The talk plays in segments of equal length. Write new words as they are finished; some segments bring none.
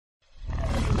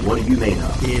What Are You Made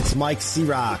Of? It's Mike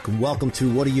C-Rock, and welcome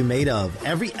to What Are You Made Of?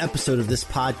 Every episode of this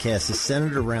podcast is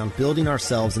centered around building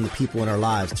ourselves and the people in our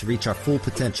lives to reach our full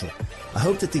potential. I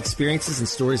hope that the experiences and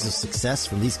stories of success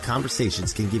from these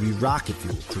conversations can give you rocket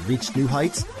fuel to reach new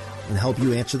heights and help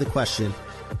you answer the question,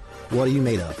 what are you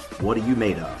made of? What are you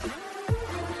made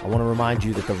of? I want to remind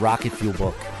you that the Rocket Fuel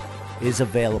book is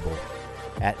available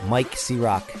at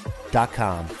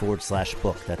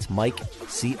mikecroc.com/book. That's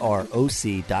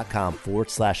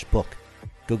mikecroc.com/book.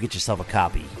 Go get yourself a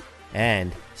copy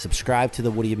and subscribe to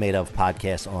the What Are You Made Of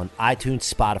podcast on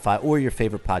iTunes, Spotify, or your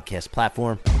favorite podcast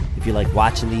platform. If you like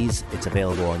watching these, it's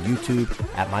available on YouTube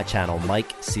at my channel,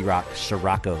 Mike C-Roc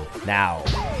Scirocco. Now,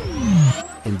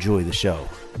 enjoy the show.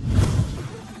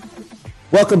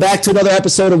 Welcome back to another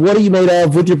episode of What Are You Made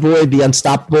Of with your boy, the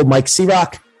unstoppable Mike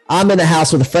C-Roc. I'm in the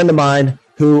house with a friend of mine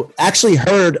who actually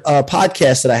heard a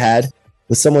podcast that I had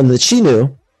with someone that she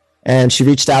knew, and she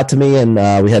reached out to me, and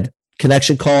we had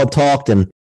connection call, talked, and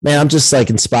man, I'm just like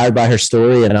inspired by her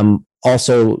story, and I'm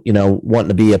also, wanting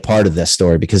to be a part of this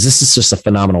story because this is just a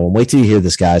phenomenal one. Wait till you hear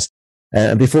this, guys.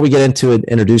 And before we get into it,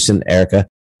 introducing Erika,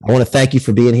 I want to thank you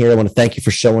for being here. I want to thank you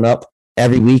for showing up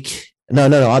every week. No,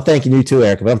 I'm thanking you too,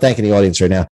 Erika, but I'm thanking the audience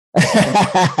right now.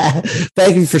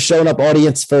 Thank you for showing up,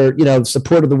 audience, for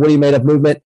support of the What Are You Made Of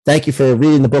movement. Thank you for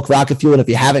reading the book Rocket Fuel, and if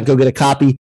you haven't, go get a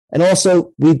copy. And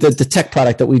also, the tech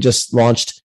product that we just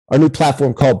launched, our new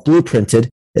platform called Blueprinted.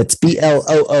 It's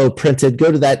BLOO printed.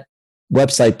 Go to that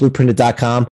website,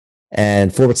 blueprinted.com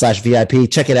and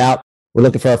 /VIP. Check it out. We're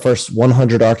looking for our first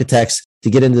 100 architects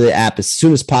to get into the app as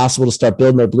soon as possible to start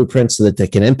building their blueprints so that they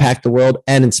can impact the world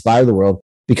and inspire the world,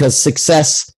 because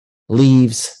success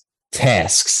leaves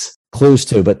tasks. Clues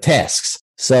too, but tasks.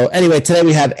 So anyway, today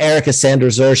we have Erika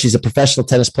Sandor-Zur. She's a professional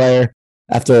tennis player,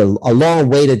 after a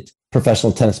long-awaited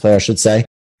professional tennis player, I should say.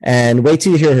 And wait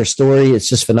till you hear her story. It's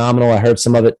just phenomenal. I heard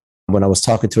some of it when I was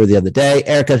talking to her the other day.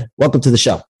 Erika, welcome to the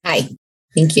show. Hi.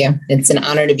 Thank you. It's an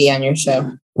honor to be on your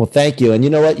show. Well, thank you. And you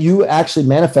know what? You actually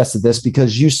manifested this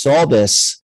because you saw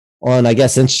this on, I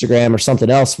guess, Instagram or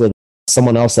something else with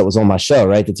someone else that was on my show,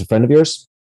 right? That's a friend of yours?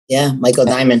 Yeah, Michael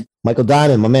Diamond. Michael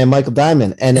Diamond, my man, Michael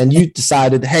Diamond. And then you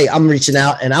decided, hey, I'm reaching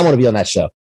out and I want to be on that show.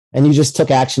 And you just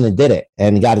took action and did it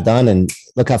and got it done. And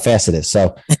look how fast it is.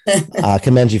 So I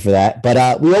commend you for that.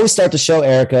 But we always start the show,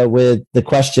 Erika, with the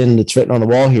question that's written on the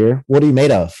wall here. What are you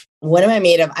made of? What am I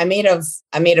made of? I'm made of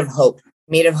hope.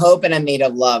 Made of hope, and I'm made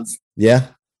of love. Yeah.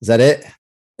 Is that it?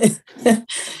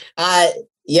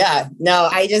 Yeah. No,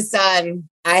 I just, I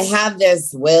have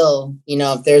this will,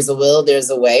 if there's a will, there's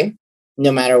a way,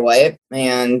 no matter what.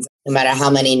 And no matter how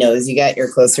many no's you get,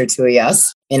 you're closer to a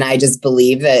yes. And I just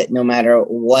believe that no matter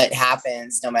what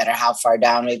happens, no matter how far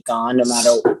down we've gone, no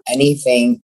matter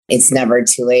anything, it's never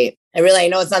too late. I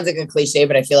know it sounds like a cliche,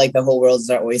 but I feel like the whole world is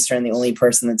our oyster, and the only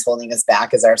person that's holding us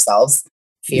back is ourselves.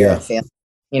 Fear of failing,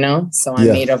 So I'm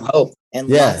made of hope and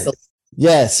lots of.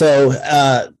 Yeah. So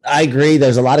I agree.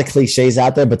 There's a lot of cliches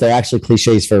out there, but they're actually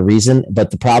cliches for a reason. But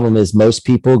the problem is most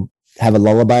people have a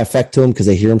lullaby effect to them because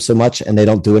they hear them so much and they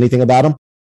don't do anything about them.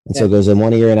 And so it goes in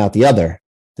one ear and out the other.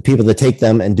 The people that take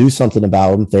them and do something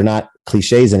about them, they're not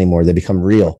cliches anymore. They become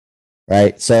real.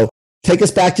 Right. So take us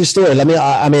back to your story.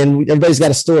 Everybody's got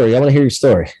a story. I want to hear your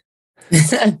story.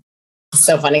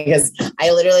 So funny because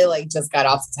I literally just got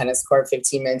off the tennis court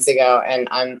 15 minutes ago,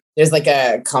 and there's like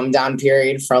a come down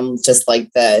period from just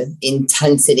like the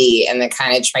intensity and the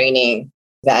kind of training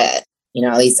that,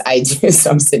 at least I do.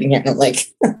 So I'm sitting here and I'm like,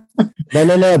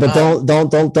 no, but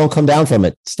don't come down from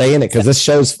it. Stay in it. Cause this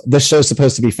show's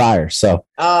supposed to be fire. So,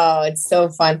 oh, it's so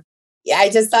fun. Yeah. I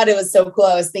just thought it was so cool.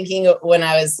 I was thinking when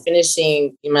I was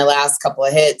finishing my last couple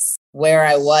of hits, where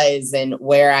I was and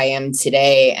where I am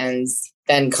today, and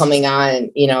then coming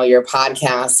on, your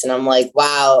podcast. And I'm like,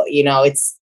 wow,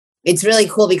 it's really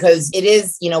cool because it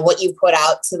is, what you put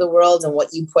out to the world, and what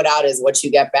you put out is what you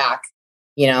get back,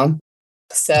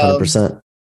 so 100%.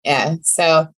 Yeah.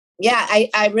 So yeah,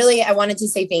 I wanted to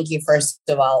say thank you, first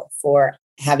of all, for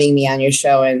having me on your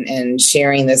show and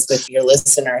sharing this with your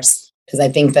listeners, because I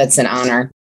think that's an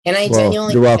honor. And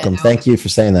genuinely, you're welcome. Thank you for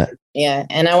saying that. Yeah.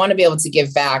 And I want to be able to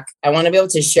give back. I want to be able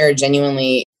to share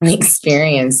genuinely my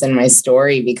experience and my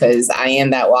story, because I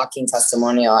am that walking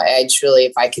testimonial. I truly,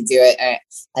 if I could do it,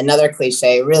 another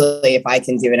cliche, really, if I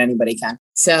can do it, anybody can.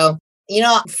 So,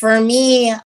 for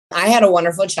me, I had a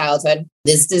wonderful childhood.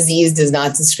 This disease does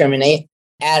not discriminate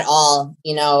at all.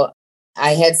 I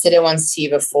had said it once to you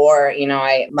before,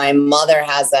 my mother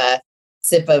has a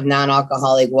sip of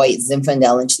non-alcoholic white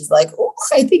Zinfandel, and she's like, oh,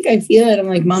 I think I feel it. I'm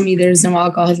like, Mommy, there's no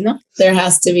alcohol. No, there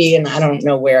has to be. And I don't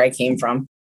know where I came from.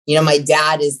 My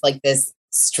dad is like this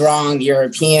strong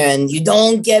European. You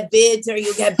don't get bitter,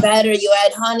 you get better. You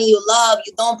add honey, you love.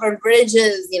 You don't burn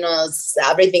bridges.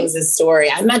 Everything's a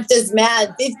story. I met this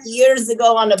man 50 years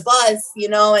ago on a bus,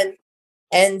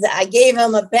 and I gave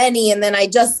him a penny, and then I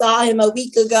just saw him a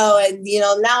week ago, and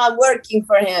now I'm working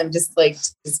for him. Just like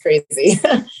it's crazy.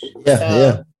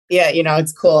 Yeah.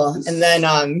 It's cool. And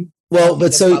then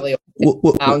but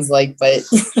sounds like, but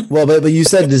but you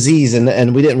said disease,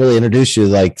 and we didn't really introduce you.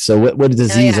 Like, so what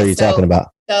disease are you talking about?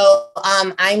 So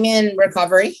I'm in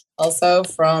recovery also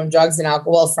from drugs and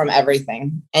alcohol, from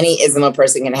everything. Any ism a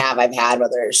person can have, I've had,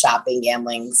 whether it's shopping,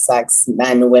 gambling, sex,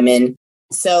 men, women.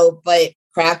 So, but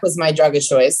crack was my drug of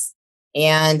choice.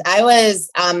 And I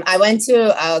went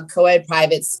to a co-ed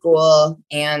private school,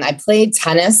 and I played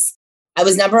tennis. I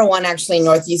was number one actually in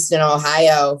Northeastern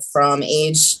Ohio from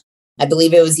age, I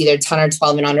believe it was either 10 or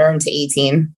 12 and under to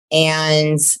 18.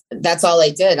 And that's all I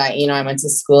did. I went to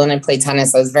school and I played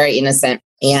tennis. I was very innocent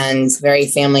and very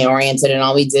family oriented. And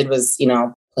all we did was,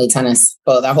 play tennis.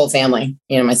 Both our whole family,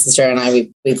 my sister and I,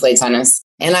 we played tennis.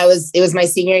 And it was my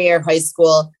senior year of high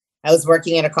school. I was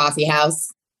working at a coffee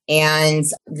house, and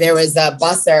there was a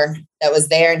busser that was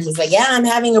there. And he's like, yeah, I'm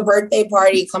having a birthday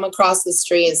party. Come across the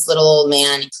street. This little old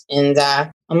man. And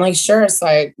I'm like, sure. So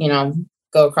I,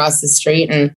 go across the street,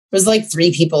 and there was like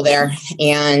 3 people there.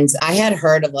 And I had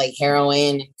heard of like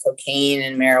heroin and cocaine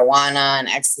and marijuana and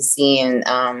ecstasy, and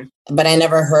but I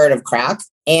never heard of crack.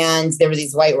 And there were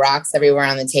these white rocks everywhere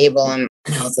on the table. And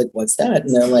I was like, what's that?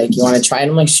 And they're like, you want to try it?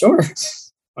 I'm like, sure.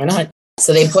 Why not?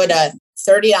 So they put a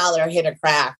 $30 hit of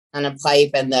crack on a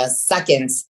pipe. And the second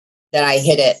I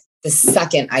hit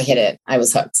it, I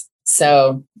was hooked.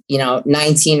 So,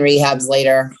 19 rehabs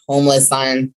later, homeless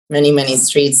on many, many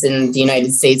streets in the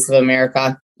United States of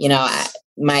America.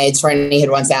 My attorney had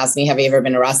once asked me, have you ever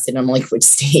been arrested? I'm like, which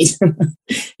state?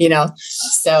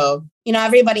 So,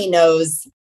 everybody knows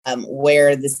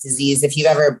where this disease, if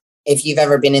you've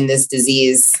ever been in this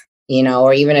disease,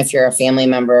 or even if you're a family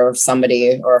member of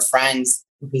somebody or a friend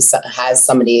who has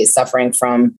somebody suffering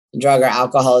from drug or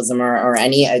alcoholism or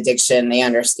any addiction, they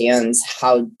understand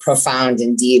how profound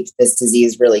and deep this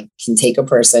disease really can take a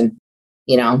person,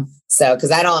 So,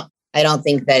 because I don't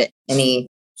think that any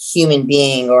human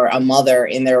being or a mother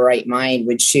in their right mind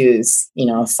would choose, a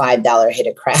 $5 hit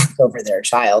of crack over their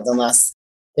child unless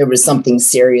there was something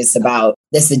serious about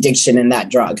this addiction and that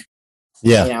drug.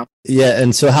 Yeah. Yeah.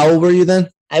 And so how old were you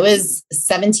then? I was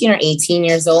 17 or 18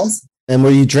 years old. And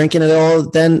were you drinking at all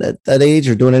then at that age,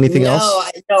 or doing anything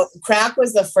else? No, crack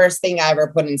was the first thing I ever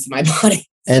put into my body.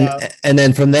 And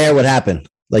then from there, what happened?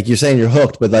 Like you're saying you're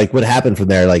hooked, but like what happened from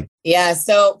there? Like, yeah.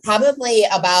 So probably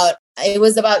it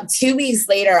was about 2 weeks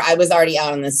later, I was already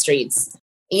out on the streets.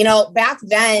 Back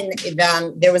then,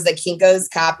 there was a Kinko's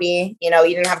copy. You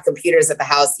didn't have computers at the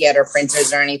house yet or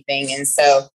printers or anything. And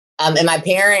so, and my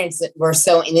parents were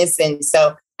so innocent.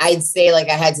 So I'd say like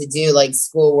I had to do like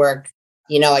schoolwork,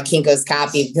 at Kinko's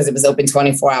copy because it was open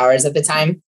 24 hours at the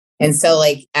time. And so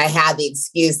like I had the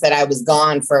excuse that I was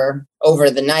gone for over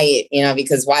the night,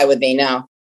 because why would they know?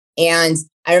 And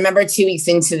I remember 2 weeks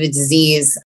into the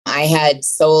disease, I had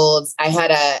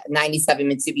a 97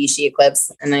 Mitsubishi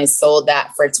Eclipse, and I sold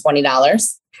that for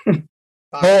 $20.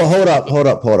 Hold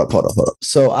up.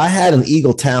 So I had an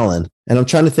Eagle Talon, and I'm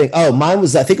trying to think. Oh, mine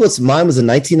was a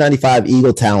 1995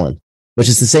 Eagle Talon, which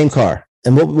is the same car.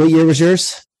 And what year was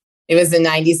yours? It was a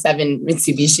 97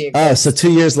 Mitsubishi Eclipse. Oh, so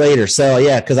 2 years later. So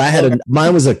yeah, because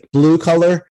mine was a blue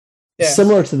color. Yeah.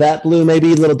 Similar to that blue,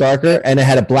 maybe a little darker, and it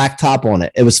had a black top on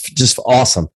it. It was just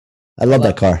awesome. I love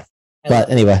that car. But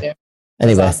anyway,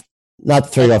 awesome. Not to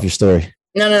throw you off your story.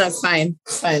 No, it's fine.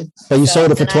 It's fine. But you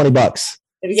sold it for $20.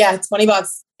 Yeah,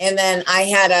 $20. And then I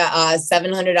had a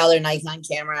 $700 Nikon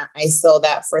camera. I sold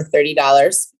that for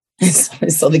 $30. I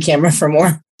sold the camera for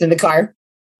more than the car.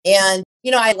 And,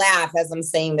 I laugh as I'm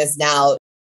saying this now.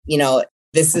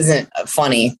 This isn't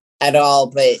funny at all,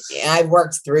 but I've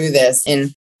worked through this.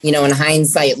 And, in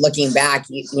hindsight, looking back,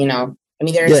 it's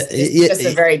just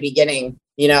the very beginning,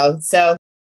 So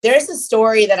there's a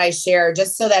story that I share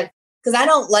just so that, because I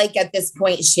don't like at this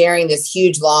point sharing this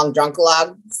huge, long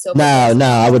drunkalog. So no,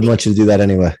 I wouldn't want you to do that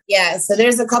anyway. Yeah. So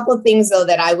there's a couple of things, though,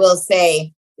 that I will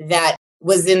say that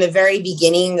was in the very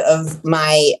beginning of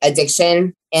my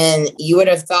addiction. And you would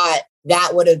have thought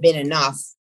that would have been enough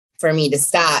for me to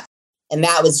stop. And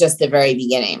that was just the very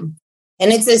beginning.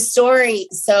 And it's a story.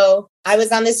 So I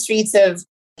was on the streets of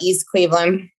East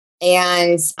Cleveland,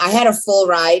 and I had a full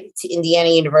ride to Indiana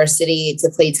University to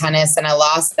play tennis. And I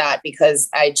lost that because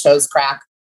I chose crack,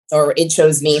 or it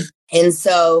chose me. And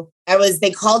so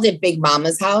they called it Big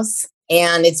Mama's house.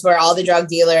 And it's where all the drug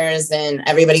dealers and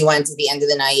everybody went at the end of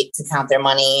the night to count their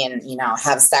money and,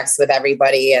 have sex with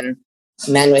everybody, and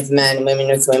men with men, women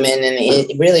with women. And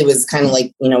it really was kind of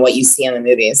like, what you see in the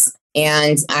movies.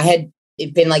 And I had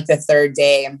it been like the third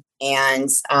day, and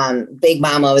Big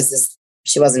Mama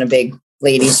she wasn't a big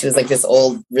lady. She was like this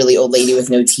really old lady with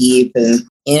no teeth. And,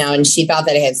 and she thought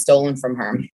that I had stolen from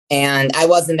her. And I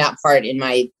wasn't that part in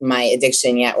my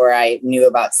addiction yet where I knew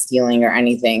about stealing or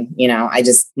anything. I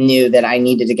just knew that I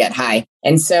needed to get high.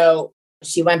 And so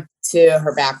she went to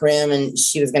her back room and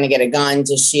she was going to get a gun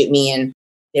to shoot me. And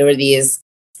there were these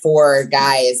 4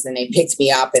 guys and they picked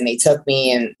me up and they took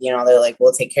me and, they're like,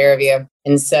 we'll take care of you.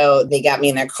 And so they got me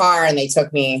in their car and they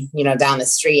took me, down the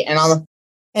street and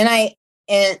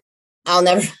I'll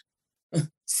never.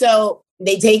 So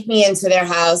they take me into their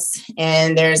house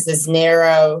and there's this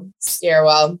narrow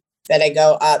stairwell that I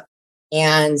go up,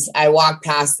 and I walk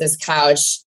past this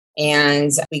couch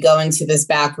and we go into this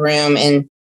back room, and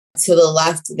to the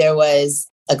left, there was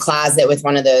a closet with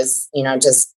one of those,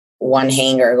 just one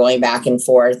hanger going back and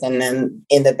forth. And then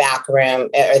in the back room,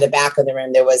 or the back of the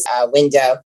room, there was a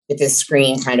window with this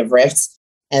screen kind of ripped.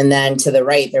 And then to the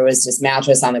right, there was this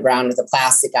mattress on the ground with a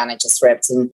plastic on it, just ripped.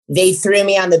 And they threw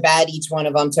me on the bed. Each one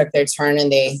of them took their turn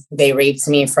and they raped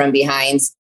me from behind.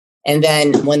 And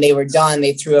then when they were done,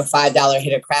 they threw a $5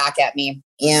 hit of crack at me.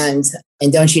 And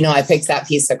don't you know, I picked that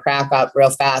piece of crack up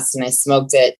real fast and I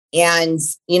smoked it. And,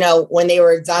 when they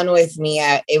were done with me,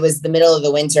 it was the middle of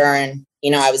the winter and,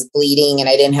 I was bleeding and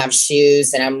I didn't have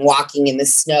shoes and I'm walking in the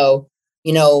snow,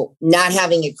 not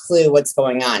having a clue what's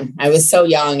going on. I was so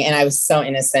young and I was so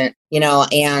innocent,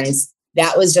 and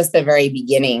that was just the very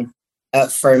beginning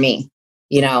for me,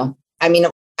 I mean,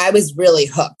 I was really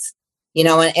hooked,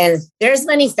 and there's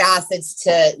many facets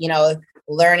to,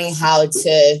 learning how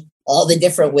to all the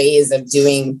different ways of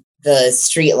doing the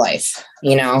street life,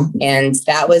 and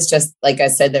that was just, like I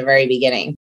said, the very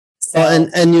beginning. So,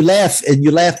 and you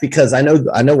laugh because I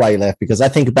know why you laugh, because I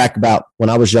think back about when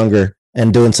I was younger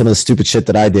and doing some of the stupid shit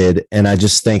that I did. And I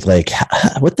just think like,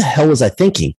 what the hell was I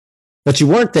thinking? But you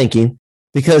weren't thinking,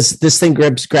 because this thing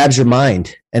grabs your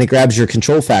mind and it grabs your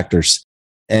control factors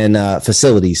and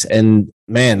facilities. And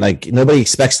man, like nobody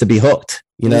expects to be hooked,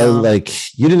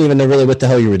 like you didn't even know really what the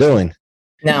hell you were doing.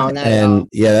 No, not and at all.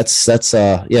 Yeah, that's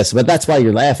yes. But that's why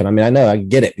you're laughing. I mean, I know, I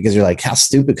get it, because you're like, how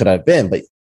stupid could I have been? But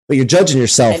you're judging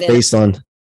yourself based on,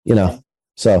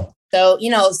 so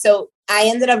I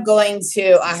ended up going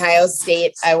to Ohio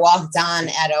State. I walked on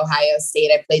at Ohio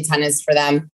State. I played tennis for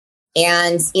them.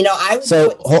 And, I was.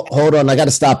 So hold on. I got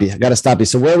to stop you.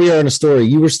 So where we are in the story,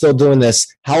 you were still doing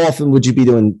this. How often would you be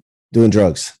doing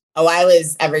drugs? Oh, I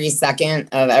was every second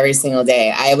of every single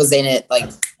day. I was in it like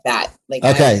that. Like,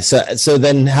 okay. So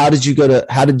then how did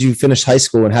you finish high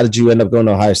school and how did you end up going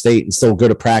to Ohio State and still go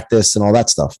to practice and all that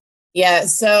stuff? Yeah.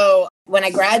 So when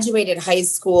I graduated high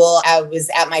school, I was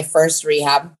at my first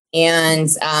rehab. And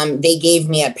they gave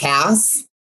me a pass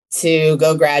to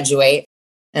go graduate.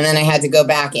 And then I had to go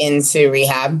back into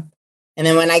rehab. And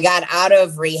then when I got out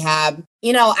of rehab,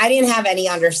 I didn't have any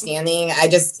understanding. I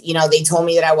just, they told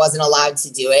me that I wasn't allowed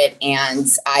to do it. And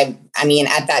I mean,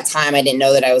 at that time, I didn't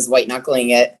know that I was white knuckling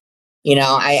it.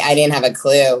 I didn't have a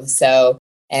clue. So,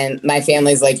 and my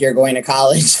family's like, you're going to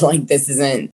college. Like,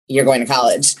 you're going to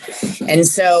college. And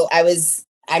so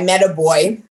I met a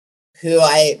boy who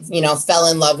I, fell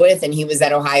in love with, and he was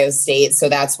at Ohio State. So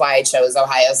that's why I chose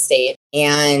Ohio State.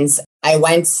 And I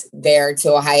went there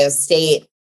to Ohio State,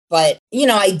 but,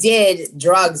 I did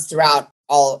drugs throughout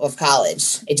all of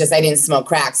college. I didn't smoke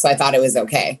crack. So I thought it was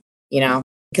okay,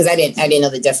 because I didn't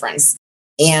know the difference.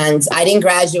 And I didn't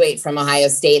graduate from Ohio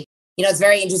State. It's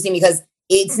very interesting because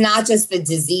it's not just the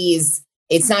disease.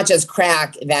 It's not just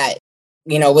crack that,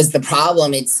 was the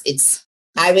problem.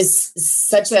 I was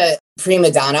such a prima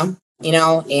donna,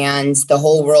 and the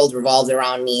whole world revolved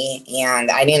around me. And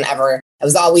I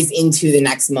was always into the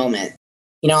next moment.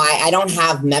 I don't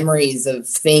have memories of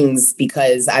things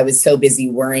because I was so busy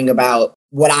worrying about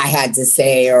what I had to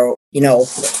say, or,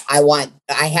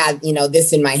 I had,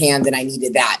 this in my hand and I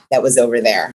needed that was over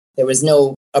there. There was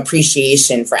no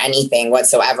appreciation for anything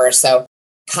whatsoever. So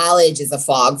college is a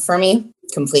fog for me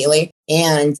completely.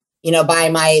 And, by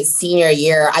my senior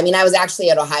year, I was actually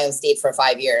at Ohio State for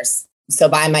 5 years. So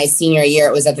by my senior year,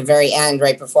 it was at the very end,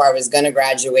 right before I was going to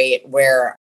graduate,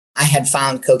 where I had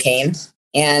found cocaine.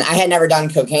 And I had never done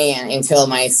cocaine until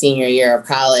my senior year of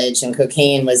college. And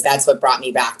that's what brought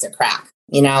me back to crack,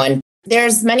 and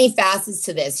there's many facets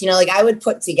to this, like I would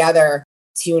put together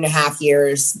 2.5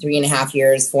 years, 3.5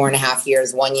 years, 4.5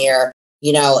 years, 1 year,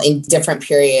 in different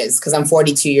periods, because I'm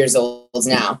 42 years old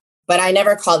now. But I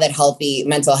never call that healthy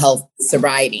mental health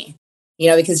sobriety.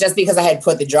 because just because I had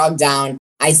put the drug down,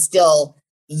 I still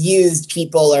used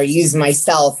people or used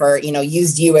myself or,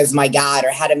 used you as my God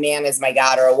or had a man as my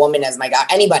God or a woman as my God,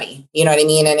 anybody, you know what I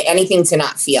mean? And anything to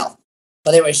not feel,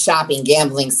 whether it was shopping,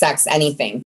 gambling, sex,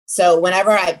 anything. So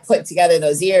whenever I put together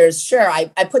those years, sure, I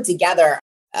put together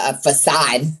a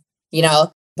facade,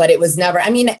 but it was never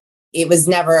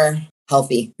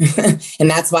healthy. And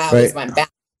that's why I always went back,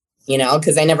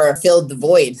 because I never filled the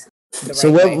void.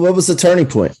 So what was the turning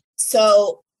point?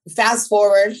 So fast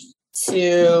forward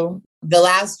to the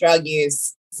last drug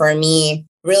use for me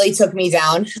really took me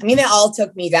down. I mean, they all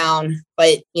took me down,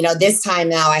 but this time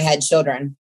now I had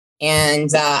children and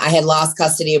I had lost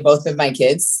custody of both of my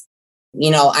kids.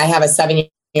 I have a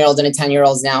 7-year-old and a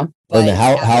 10-year-old now.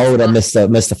 How old? I missed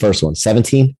the first one.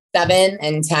 17? 7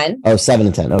 and 10. Oh, 7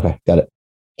 and 10. Okay. Got it.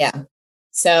 Yeah.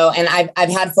 So, and I've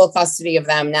had full custody of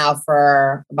them now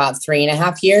for about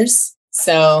 3.5 years.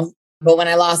 So, but when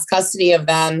I lost custody of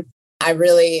them, I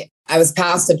was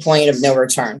past a point of no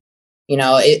return.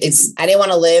 I didn't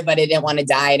want to live, but I didn't want to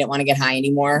die. I didn't want to get high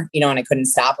anymore, and I couldn't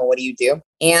stop. And what do you do?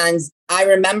 And I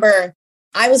remember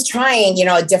I was trying,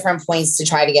 at different points to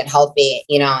try to get healthy,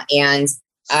 and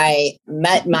I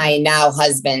met my now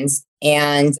husband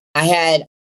and I had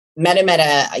met him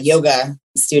at a yoga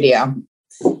studio.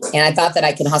 And I thought that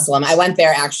I could hustle him. I went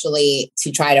there actually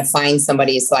to try to find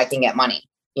somebody so I can get money,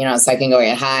 so I can go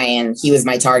get high. And he was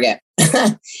my target.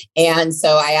 And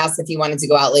so I asked if he wanted to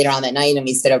go out later on that night and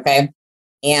he said, okay.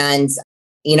 And,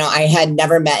 I had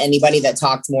never met anybody that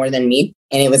talked more than me,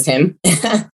 and it was him.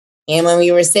 And when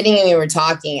we were sitting and we were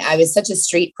talking, I was such a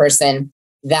street person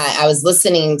that I was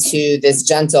listening to this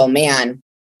gentle man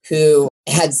who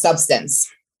had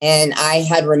substance. And I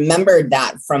had remembered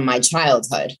that from my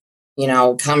childhood,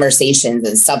 conversations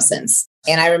and substance.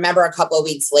 And I remember a couple of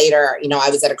weeks later, I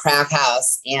was at a crack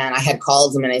house and I had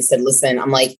called him and I said, listen,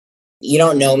 I'm like, you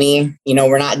don't know me,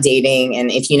 we're not dating.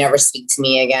 And if you never speak to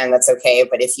me again, that's okay.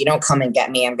 But if you don't come and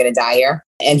get me, I'm going to die here.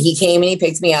 And he came and he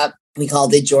picked me up. We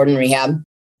called it Jordan Rehab.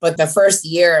 But the first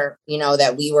year,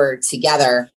 that we were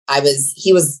together,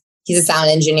 he's a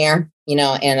sound engineer,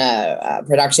 and a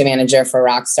production manager for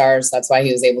Rockstar. So that's why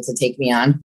he was able to take me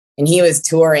on. And he was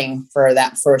touring for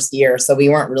that first year. So we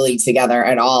weren't really together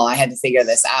at all. I had to figure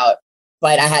this out.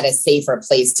 But I had a safer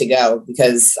place to go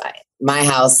because my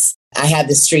house, I had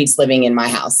the streets living in my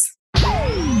house.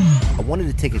 I wanted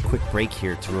to take a quick break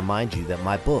here to remind you that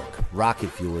my book, Rocket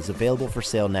Fuel, is available for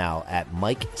sale now at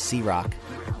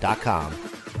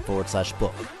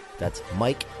MikeCroc.com/book. That's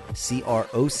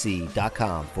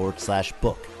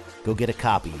MikeCroc.com/book. Go get a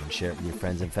copy and share it with your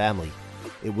friends and family.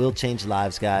 It will change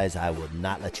lives, guys. I will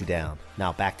not let you down.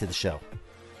 Now back to the show.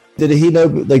 Did he know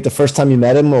like the first time you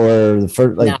met him or the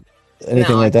first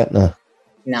anything like that? No,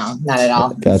 not at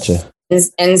all. Gotcha.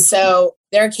 And so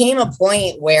there came a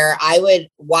point where I would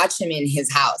watch him in his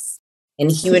house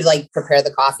and he would like prepare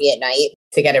the coffee at night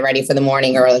to get it ready for the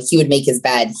morning, or like he would make his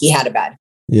bed. He had a bed,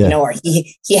 or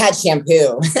he had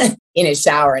shampoo in his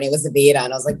shower and it was a Veda.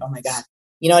 And I was like, oh my God,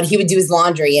 and he would do his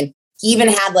laundry. And he even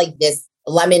had like this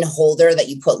lemon holder that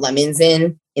you put lemons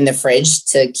in the fridge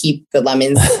to keep the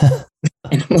lemons.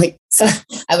 And I'm like, so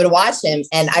I would watch him.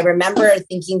 And I remember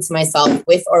thinking to myself,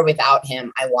 with or without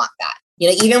him, I want that.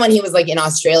 Even when he was like in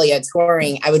Australia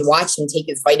touring, I would watch him take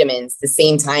his vitamins the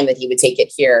same time that he would take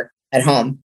it here at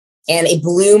home. And it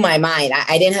blew my mind.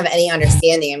 I didn't have any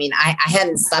understanding. I mean, I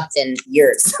hadn't slept in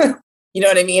years, you know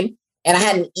what I mean? And I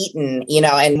hadn't eaten,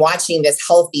 and watching this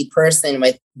healthy person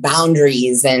with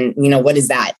boundaries and, what is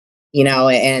that,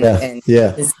 and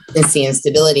consistency and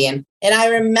stability. And I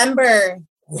remember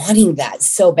wanting that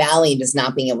so badly and just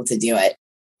not being able to do it.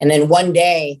 And then one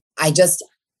day I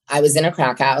was in a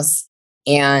crack house.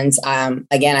 And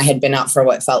again, I had been out for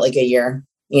what felt like a year,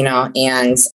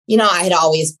 and, I had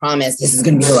always promised this is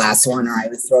going to be the last one, or I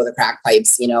would throw the crack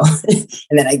pipes, and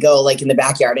then I go like in the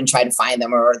backyard and try to find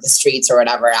them, or the streets or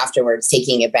whatever afterwards,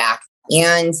 taking it back.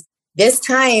 And this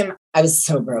time I was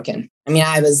so broken. I mean,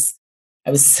 I was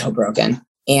so broken.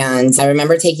 And I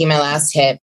remember taking my last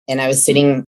hit and I was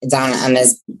sitting down on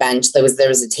this bench. There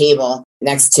was a table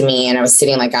next to me and I was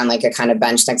sitting like on like a kind of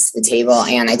bench next to the table,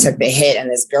 and I took the hit and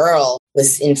this girl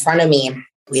was in front of me.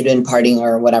 We'd been partying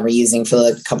or whatever, using for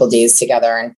a couple of days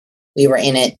together, and we were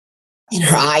in it and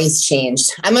her eyes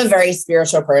changed. I'm a very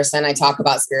spiritual person. I talk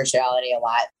about spirituality a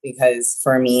lot because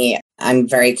for me, I'm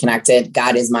very connected.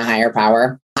 God is my higher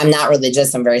power. I'm not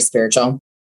religious. I'm very spiritual.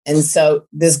 And so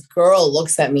this girl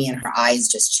looks at me and her eyes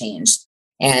just changed.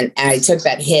 And I took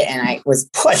that hit and I was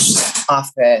pushed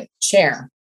off the chair.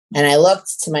 And I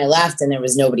looked to my left and there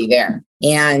was nobody there.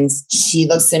 And she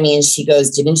looks at me and she goes,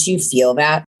 "Didn't you feel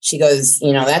that?" she goes,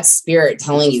 that's spirit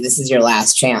telling you this is your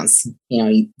last chance,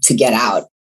 to get out.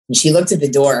 And she looked at the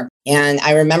door, and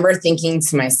I remember thinking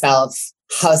to myself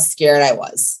how scared I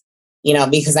was,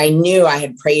 because I knew I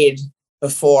had prayed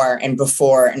before and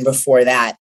before and before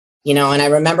that, and I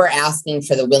remember asking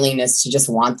for the willingness to just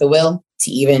want the will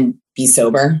to even be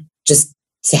sober, just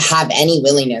to have any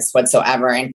willingness whatsoever.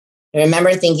 And I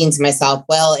remember thinking to myself,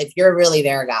 well, if you're really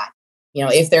there, God,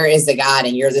 if there is a God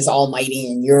and you're this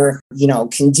almighty and you're,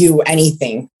 can do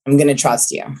anything, I'm going to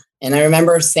trust you. And I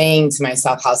remember saying to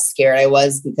myself how scared I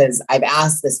was, because I've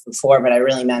asked this before, but I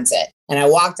really meant it. And I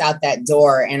walked out that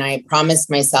door and I promised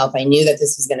myself, I knew that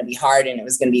this was going to be hard and it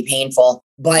was going to be painful,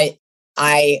 but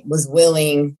I was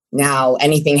willing. Now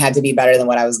anything had to be better than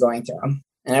what I was going through.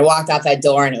 And I walked out that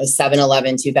door, and it was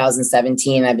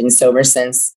 7/11/2017. I've been sober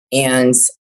since. And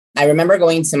I remember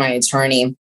going to my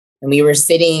attorney, and we were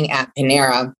sitting at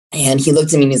Panera, and he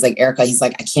looked at me and he's like, Erika, he's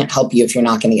like, I can't help you if you're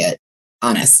not going to get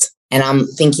honest. And I'm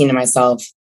thinking to myself,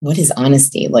 what is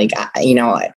honesty? Like,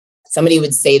 somebody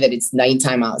would say that it's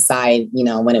nighttime outside,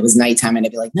 when it was nighttime, and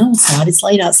I'd be like, no, it's not, it's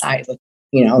light outside.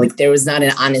 Like, there was not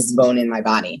an honest bone in my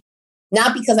body.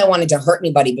 Not because I wanted to hurt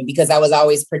anybody, but because I was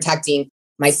always protecting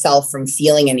myself from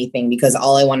feeling anything, because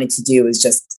all I wanted to do was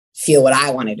just feel what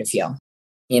I wanted to feel,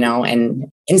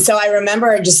 and so I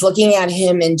remember just looking at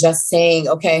him and just saying,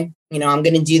 okay, I'm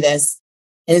going to do this.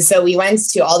 And so we went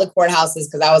to all the courthouses,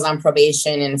 because I was on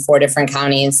probation in 4 different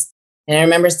counties. And I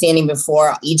remember standing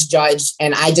before each judge,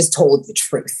 and I just told the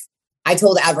truth. I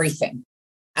told everything.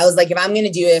 I was like, if I'm going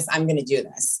to do this, I'm going to do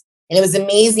this. And it was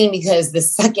amazing, because the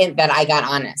second that I got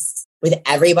honest with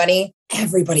everybody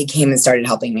came and started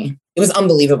helping me. It was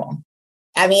unbelievable.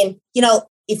 I mean,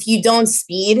 if you don't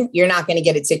speed, you're not going to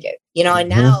get a ticket, and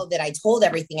now that I told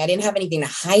everything, I didn't have anything to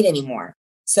hide anymore.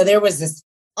 So there was this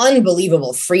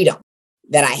unbelievable freedom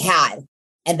that I had.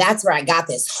 And that's where I got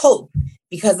this hope,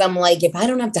 because I'm like, if I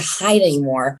don't have to hide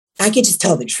anymore, I could just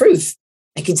tell the truth.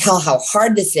 I could tell how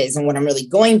hard this is and what I'm really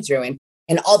going through,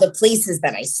 and all the places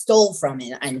that I stole from,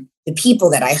 and the people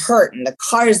that I hurt, and the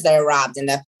cars that I robbed, and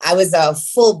I was a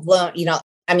full blown,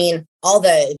 all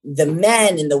the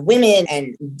men and the women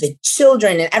and the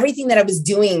children and everything that I was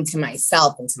doing to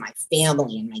myself and to my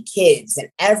family and my kids and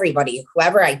everybody,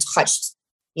 whoever I touched,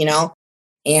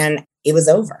 and it was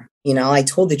over. I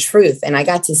told the truth, and I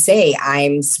got to say,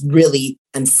 I'm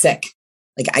sick.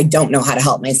 Like, I don't know how to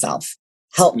help myself.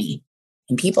 Help me.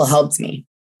 And people helped me.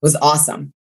 It was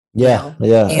awesome. Yeah.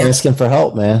 Yeah. And asking for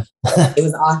help, man. It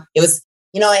was,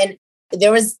 and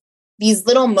there was these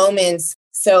little moments.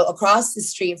 So across the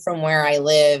street from where I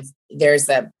live, there's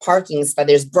a parking spot.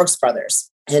 There's Brooks Brothers.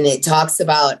 And it talks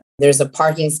about, there's a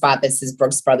parking spot that says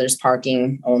Brooks Brothers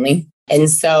parking only. And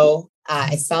so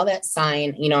I saw that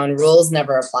sign, and rules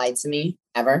never applied to me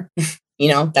ever.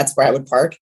 That's where I would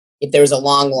park. If there was a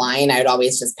long line, I would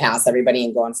always just pass everybody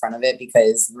and go in front of it,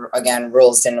 because, again,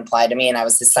 rules didn't apply to me, and I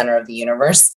was the center of the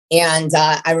universe. And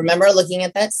I remember looking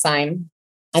at that sign.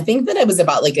 I think that I was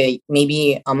about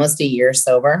maybe almost a year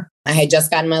sober. I had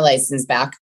just gotten my license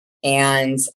back,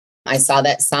 and I saw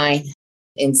that sign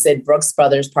and said Brooks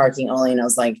Brothers parking only. And I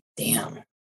was like, damn,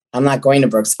 I'm not going to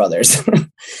Brooks Brothers.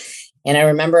 And I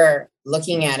remember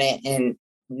looking at it and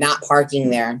not parking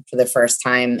there for the first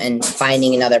time and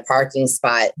finding another parking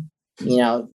spot,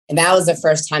 and that was the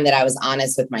first time that I was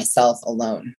honest with myself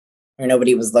alone, where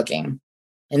nobody was looking.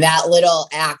 And that little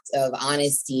act of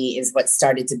honesty is what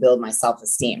started to build my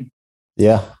self-esteem.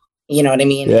 Yeah. You know what I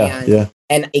mean? Yeah.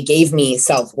 And it gave me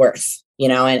self-worth,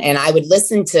 and I would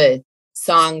listen to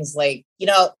songs like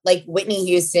Whitney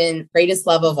Houston, Greatest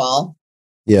Love of All.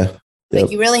 Yeah. Like,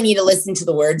 you really need to listen to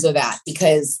the words of that,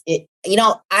 because it,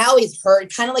 I always heard,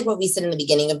 kind of like what we said in the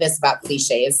beginning of this about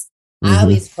cliches. Mm-hmm. I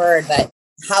always heard that,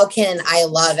 how can I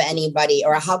love anybody,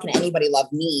 or how can anybody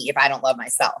love me if I don't love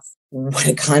myself? What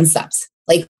a concept.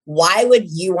 Like, why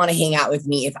would you want to hang out with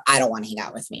me if I don't want to hang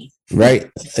out with me? Right.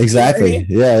 Exactly.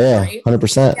 Yeah.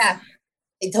 100%. Yeah,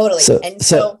 totally. So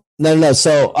no.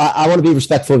 So I want to be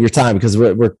respectful of your time, because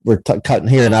we're cutting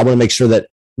here, and I want to make sure that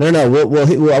I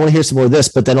want to hear some more of this,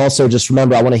 but then also just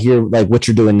remember, I want to hear what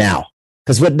you're doing now,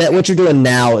 because what you're doing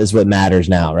now is what matters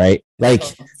now, right? Like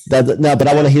that. No, but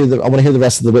I want to hear the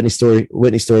rest of the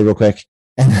Whitney story real quick,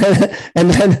 and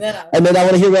then I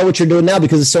want to hear about what you're doing now,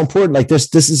 because it's so important. Like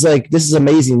this is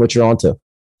amazing what you're onto.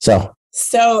 So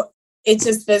it's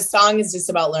just, the song is just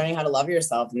about learning how to love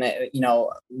yourself, and that,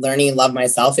 learning to love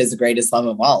myself is the greatest love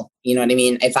of all. You know what I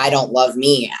mean? If I don't love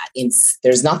me,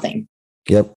 there's nothing.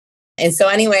 Yep. And so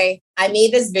anyway, I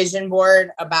made this vision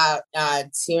board about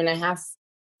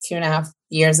 2.5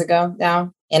 years ago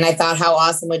now. And I thought, how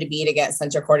awesome would it be to get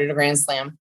Center Court at a Grand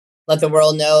Slam? let the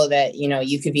world know that,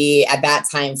 you could be at that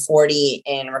time 40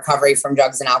 in recovery from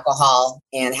drugs and alcohol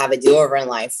and have a do-over in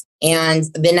life. And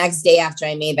the next day after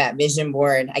I made that vision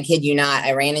board, I kid you not,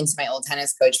 I ran into my old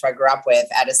tennis coach who I grew up with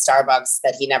at a Starbucks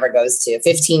that he never goes to,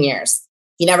 15 years.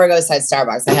 He never goes to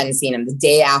Starbucks. I hadn't seen him the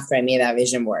day after I made that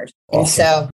vision board. Awesome. And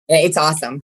so it's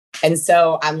awesome. And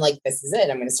so I'm like, this is it.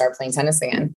 I'm going to start playing tennis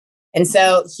again. And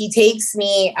so he takes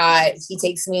me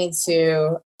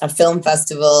to a film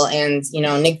festival, and,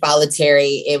 Nick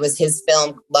Bollettieri, it was his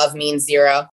film, Love Means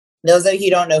Zero. Those of you who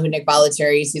don't know who Nick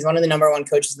Bollettieri is, he's one of the number one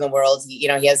coaches in the world. He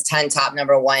has 10 top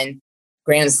number one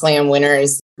Grand Slam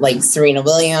winners like Serena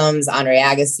Williams, Andre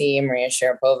Agassi, Maria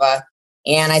Sharapova.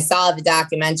 And I saw the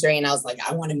documentary and I was like,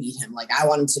 I want to meet him. Like, I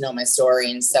want him to know my story.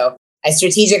 And so I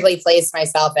strategically placed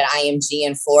myself at IMG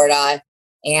in Florida.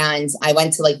 And I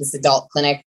went to like this adult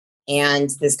clinic, and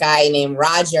this guy named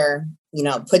Roger,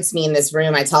 puts me in this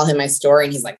room. I tell him my story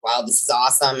and he's like, wow, this is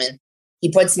awesome. And he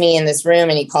puts me in this room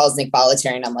and he calls Nick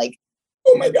Bollettieri, and I'm like,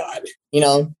 oh my God,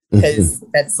 because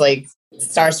that's like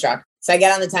starstruck. So I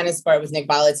get on the tennis court with Nick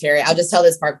Bollettieri. I'll just tell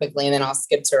this part quickly and then I'll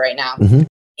skip to right now.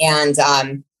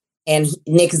 And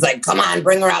Nick is like, come on,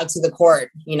 bring her out to the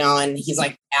court, and he's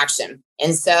like, action.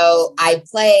 And so I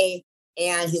play,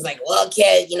 and he's like, well,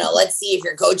 kid, let's see if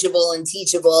you're coachable and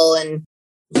teachable. And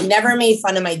he never made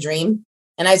fun of my dream.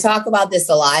 And I talk about this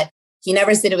a lot. He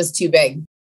never said it was too big.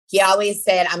 He always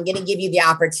said, I'm going to give you the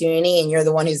opportunity and you're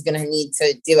the one who's going to need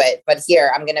to do it. But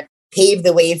here, I'm going to pave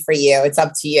the way for you. It's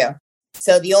up to you.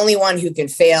 So the only one who can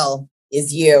fail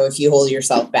is you if you hold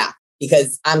yourself back,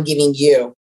 because I'm giving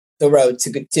you the road to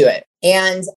it.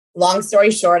 And long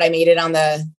story short, I made it on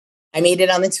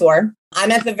the tour.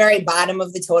 I'm at the very bottom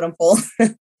of the totem pole,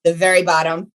 the very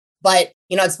bottom. But,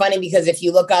 it's funny because if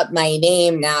you look up my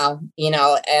name now,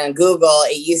 and Google,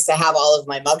 it used to have all of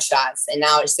my mugshots, and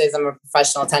now it says I'm a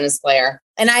professional tennis player.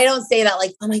 And I don't say that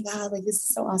like, oh my God, like this is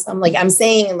so awesome. Like I'm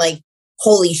saying like,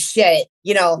 holy shit,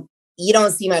 you don't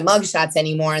see my mugshots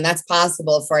anymore. And that's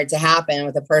possible for it to happen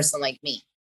with a person like me.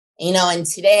 And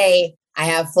today I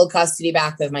have full custody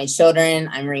back of my children.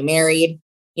 I'm remarried.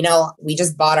 We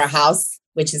just bought our house,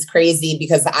 which is crazy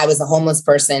because I was a homeless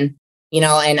person,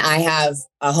 and I have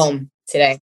a home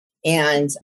today, and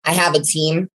I have a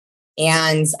team,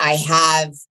 and I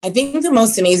think the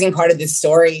most amazing part of this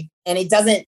story, and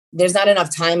there's not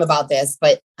enough time about this,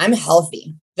 but I'm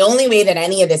healthy. The only way that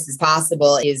any of this is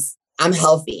possible is I'm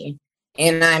healthy,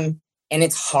 and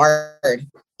it's hard.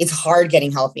 It's hard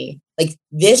getting healthy. Like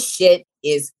this shit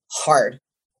is hard,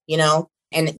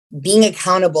 and being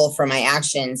accountable for my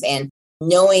actions and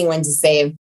knowing when to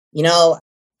say,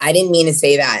 I didn't mean to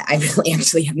say that. I really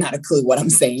actually have not a clue what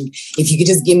I'm saying. If you could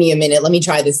just give me a minute, let me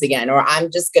try this again, or I'm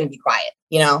just going to be quiet,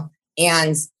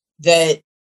 and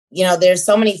there's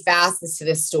so many facets to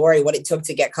this story, what it took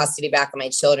to get custody back of my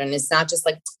children. It's not just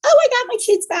like, oh, I got my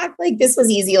kids back. Like this was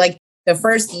easy. Like the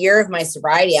first year of my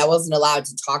sobriety, I wasn't allowed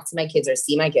to talk to my kids or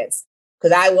see my kids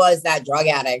because I was that drug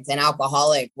addict and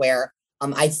alcoholic where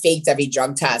I faked every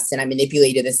drug test and I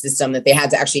manipulated the system that they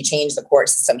had to actually change the court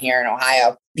system here in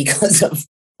Ohio because of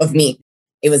me.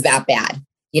 It was that bad,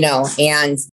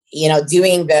 and,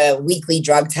 doing the weekly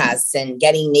drug tests and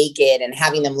getting naked and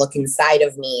having them look inside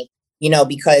of me,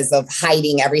 because of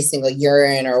hiding every single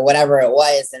urine or whatever it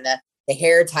was, and the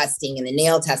hair testing and the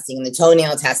nail testing and the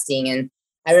toenail testing. And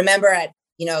I remember at,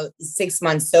 6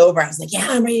 months sober, I was like, yeah,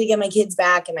 I'm ready to get my kids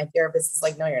back. And my therapist is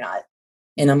like, no, you're not.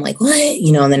 And I'm like, what?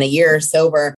 And then a year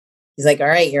sober, he's like, all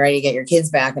right, you're ready to get your kids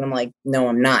back. And I'm like, no,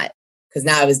 I'm not. Because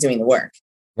now I was doing the work.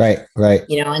 Right.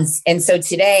 And so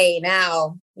today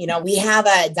now, we have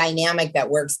a dynamic that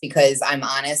works because I'm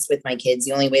honest with my kids.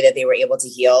 The only way that they were able to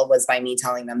heal was by me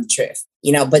telling them the truth,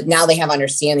 but now they have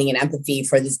understanding and empathy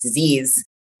for this disease.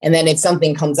 And then if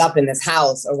something comes up in this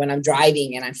house or when I'm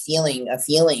driving and I'm feeling a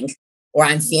feeling, or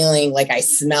I'm feeling like I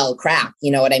smell crack,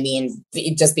 you know what I mean?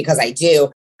 Just because I do,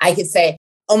 I could say,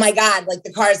 oh my God, like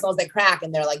the car smells like crack.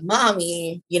 And they're like,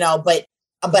 mommy, but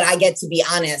I get to be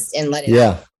honest and let it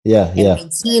out. Yeah. My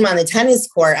team on the tennis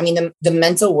court, I mean, the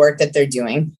mental work that they're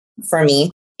doing for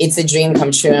me, it's a dream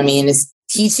come true. I mean, it's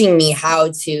teaching me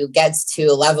how to get to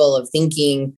a level of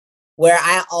thinking where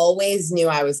I always knew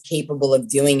I was capable of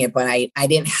doing it, but I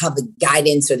didn't have the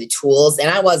guidance or the tools, and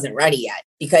I wasn't ready yet.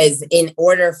 Because in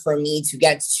order for me to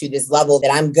get to this level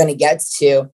that I'm going to get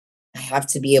to, I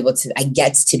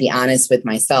get to be honest with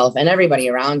myself and everybody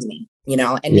around me, and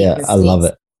I love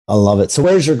it. I love it. So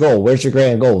where's your goal? Where's your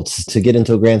grand goal? To get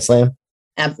into a Grand Slam?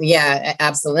 Yeah,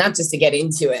 absolutely. Not just to get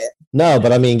into it. No,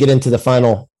 but I mean, get into the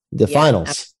finals.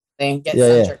 Absolutely.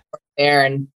 Get there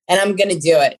and I'm going to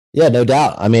do it. Yeah, no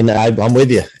doubt. I mean, I'm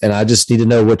with you and I just need to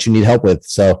know what you need help with.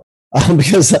 So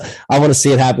because I want to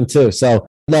see it happen too. So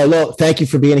no, look, thank you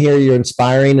for being here. You're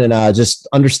inspiring, and just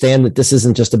understand that this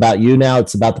isn't just about you now.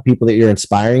 It's about the people that you're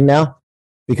inspiring now,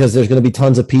 because there's going to be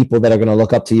tons of people that are going to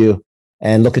look up to you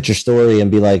and look at your story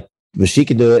and be like, well, she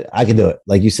can do it. I can do it.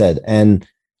 Like you said. And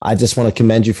I just want to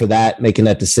commend you for that, making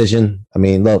that decision. I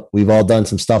mean, look, we've all done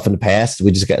some stuff in the past.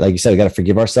 We just got, like you said, we got to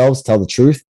forgive ourselves, tell the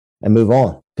truth, and move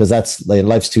on, because that's like,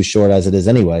 life's too short as it is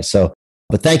anyway. So,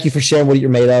 but thank you for sharing what you're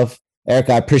made of.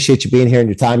 Erika, I appreciate you being here and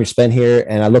your time you spent here.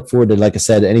 And I look forward to, like I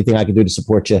said, anything I can do to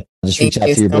support you. Just reach out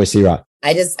to your boy C-Rock.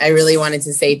 I really wanted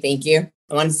to say thank you.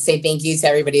 I wanted to say thank you to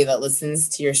everybody that listens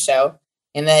to your show.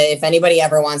 And that if anybody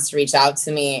ever wants to reach out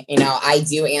to me, I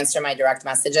do answer my direct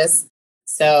messages.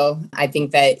 So I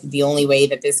think that the only way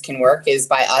that this can work is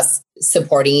by us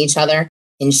supporting each other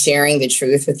and sharing the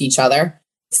truth with each other.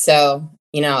 So,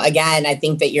 again, I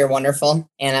think that you're wonderful,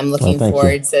 and I'm looking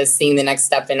forward to seeing the next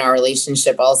step in our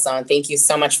relationship also. And thank you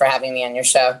so much for having me on your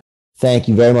show. Thank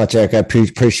you very much, Erika. I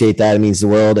appreciate that. It means the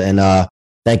world. And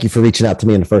thank you for reaching out to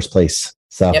me in the first place.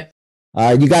 So yep.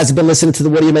 You guys have been listening to the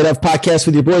What Are You Made Of podcast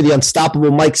with your boy, the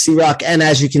unstoppable Mike C-Rock. And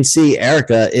as you can see,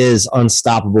 Erika is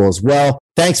unstoppable as well.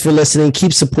 Thanks for listening.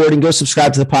 Keep supporting. Go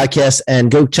subscribe to the podcast and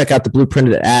go check out the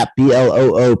Blueprinted app,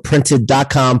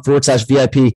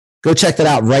 BLOOprinted.com/VIP. Go check that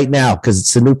out right now, because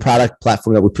it's a new product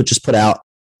platform that we just put out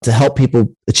to help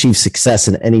people achieve success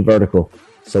in any vertical.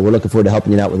 So we're looking forward to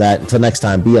helping you out with that. Until next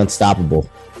time, be unstoppable.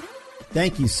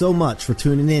 Thank you so much for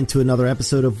tuning in to another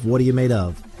episode of What Are You Made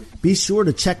Of? Be sure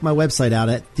to check my website out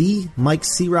at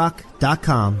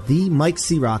themikecrock.com,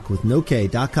 themikecrock with no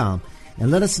K.com, and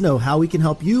let us know how we can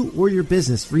help you or your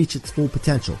business reach its full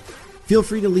potential. Feel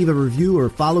free to leave a review or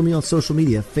follow me on social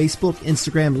media, Facebook,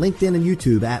 Instagram, LinkedIn, and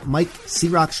YouTube at Mike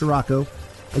C-Rock Scirocco.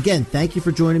 Again, thank you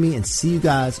for joining me, and see you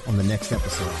guys on the next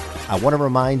episode. I want to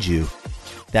remind you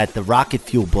that the Rocket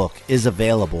Fuel book is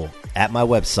available at my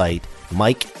website,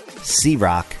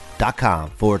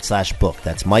 mikecrock.com/book.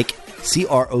 That's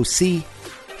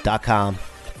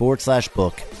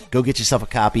mikecroc.com/book. Go get yourself a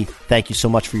copy. Thank you so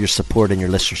much for your support and your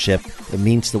listenership. It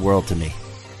means the world to me.